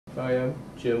Hi, I'm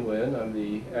Jim Lynn. I'm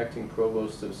the acting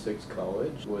provost of Six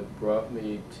College. What brought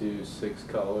me to Six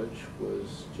College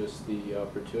was just the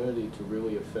opportunity to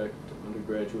really affect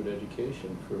undergraduate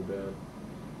education for about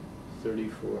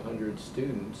 3,400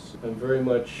 students. I'm very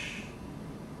much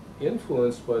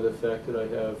influenced by the fact that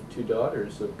I have two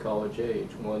daughters of college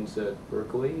age. One's at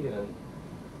Berkeley and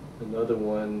another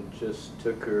one just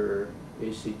took her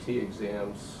ACT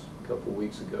exams a couple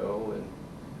weeks ago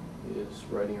and is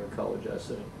writing her college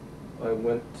essay. I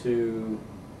went to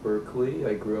Berkeley.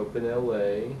 I grew up in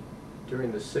LA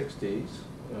during the 60s,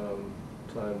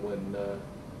 time when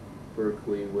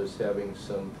Berkeley was having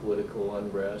some political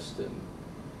unrest and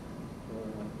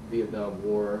Vietnam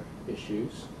War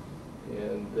issues.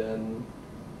 And then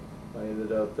I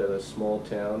ended up at a small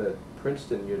town at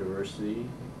Princeton University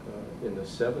in the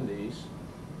 70s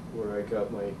where I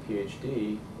got my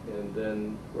PhD, and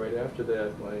then right after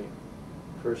that my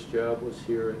first job was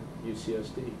here at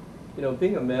UCSD. You know,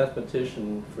 being a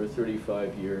mathematician for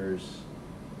 35 years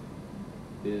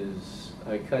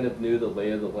I kind of knew the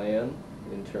lay of the land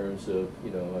in terms of,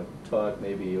 I've taught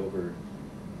maybe over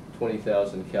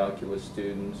 20,000 calculus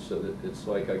students, so that it's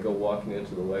like I go walking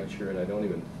into the lecture and I don't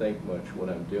even think much what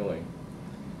I'm doing.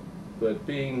 But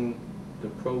being the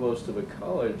provost of a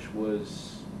college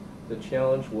the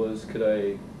challenge was, could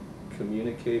I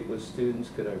communicate with students?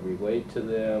 Could I relate to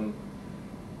them?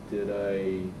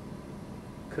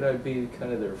 Could I be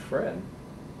kind of their friend?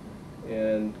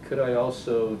 And could I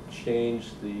also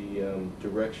change the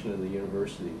direction of the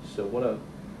university? So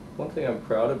one thing I'm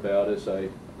proud about is I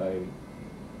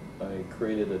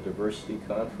created a diversity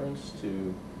conference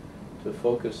to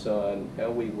focus on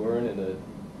how we learn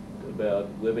about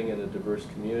living in a diverse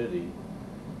community,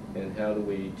 and how do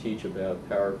we teach about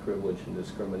power, privilege, and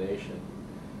discrimination.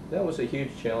 That was a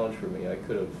huge challenge for me. I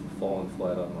could have fallen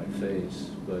flat on my face,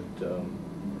 but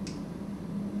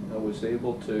I was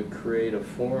able to create a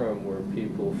forum where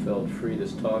people felt free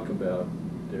to talk about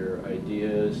their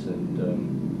ideas, and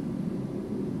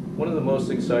one of the most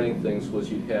exciting things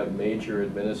was you'd have major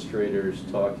administrators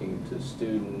talking to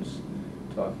students,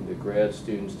 talking to grad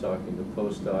students, talking to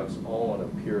postdocs, all on a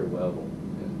peer level.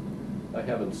 And I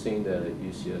haven't seen that at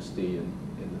UCSD in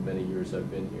the many years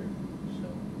I've been here. So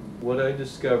what I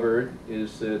discovered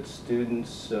is that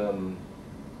students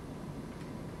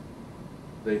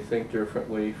they think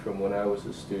differently from when I was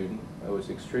a student. I was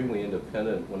extremely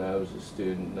independent when I was a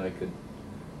student, and I could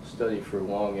study for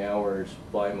long hours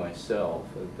by myself.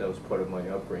 That was part of my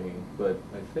upbringing. But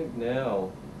I think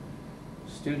now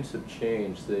students have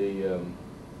changed. They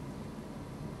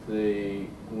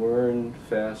learn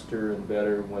faster and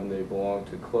better when they belong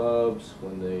to clubs,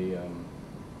 when they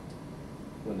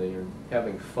are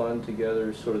having fun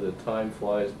together. Sort of the time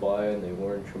flies by and they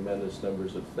learn tremendous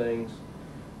numbers of things.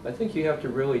 I think you have to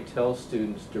really tell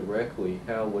students directly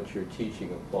how what you're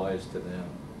teaching applies to them.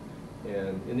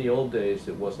 And in the old days,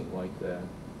 it wasn't like that.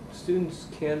 Students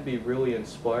can be really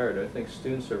inspired. I think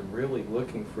students are really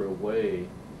looking for a way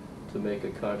to make a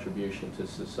contribution to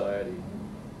society.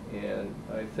 And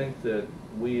I think that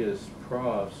we as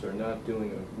profs are not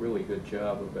doing a really good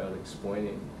job about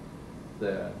explaining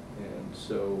that. And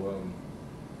so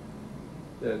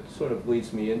that sort of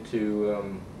leads me into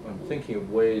I'm thinking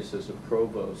of ways as a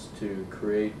provost to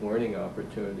create learning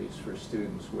opportunities for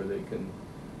students where they can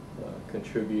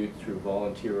contribute through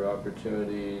volunteer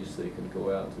opportunities, they can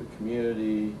go out to the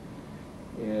community,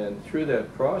 and through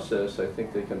that process I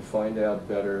think they can find out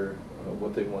better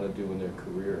what they want to do in their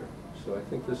career. So I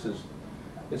think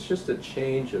it's just a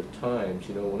change of times.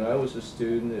 You know, when I was a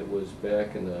student, it was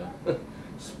back in the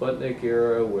Sputnik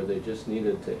era where they just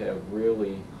needed to have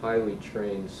really highly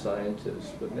trained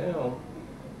scientists. But now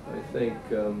I think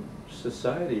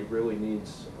society really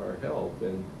needs our help,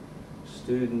 and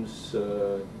students,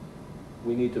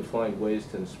 we need to find ways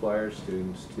to inspire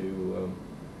students to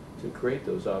create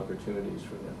those opportunities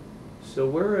for them. So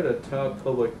we're at a top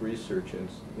public research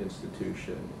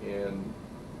institution, and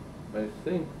I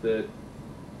think that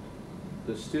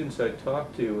the students I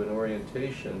talked to in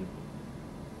orientation,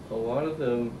 a lot of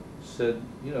them said,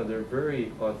 they're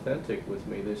very authentic with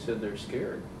me. They said they're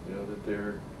scared,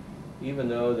 that even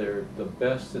though they're the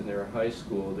best in their high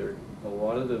school, a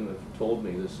lot of them have told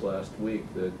me this last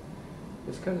week that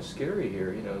it's kind of scary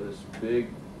here, this big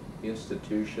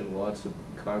institution, lots of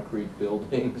concrete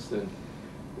buildings, and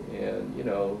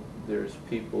there's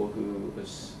people who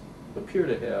appear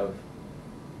to have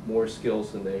more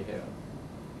skills than they have.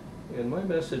 And my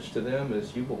message to them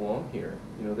is, you belong here.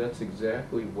 That's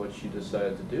exactly what you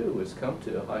decided to do, is come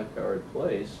to a high-powered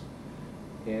place,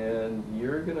 and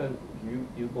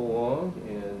you belong,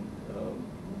 and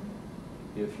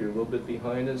If you're a little bit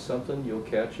behind in something, you'll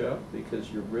catch up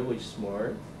because you're really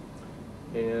smart.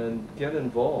 And get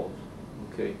involved,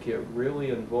 okay? Get really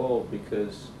involved,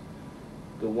 because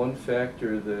the one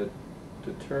factor that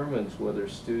determines whether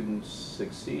students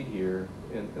succeed here,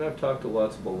 and I've talked to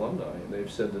lots of alumni, and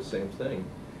they've said the same thing,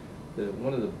 that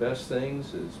one of the best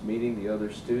things is meeting the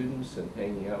other students and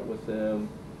hanging out with them,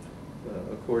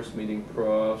 of course meeting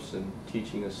profs and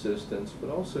teaching assistants, but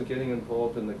also getting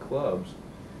involved in the clubs.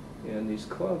 And these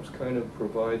clubs kind of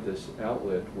provide this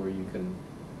outlet where you can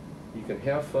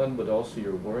have fun, but also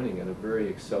you're learning at a very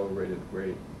accelerated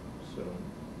rate. So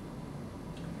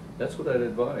that's what I'd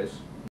advise.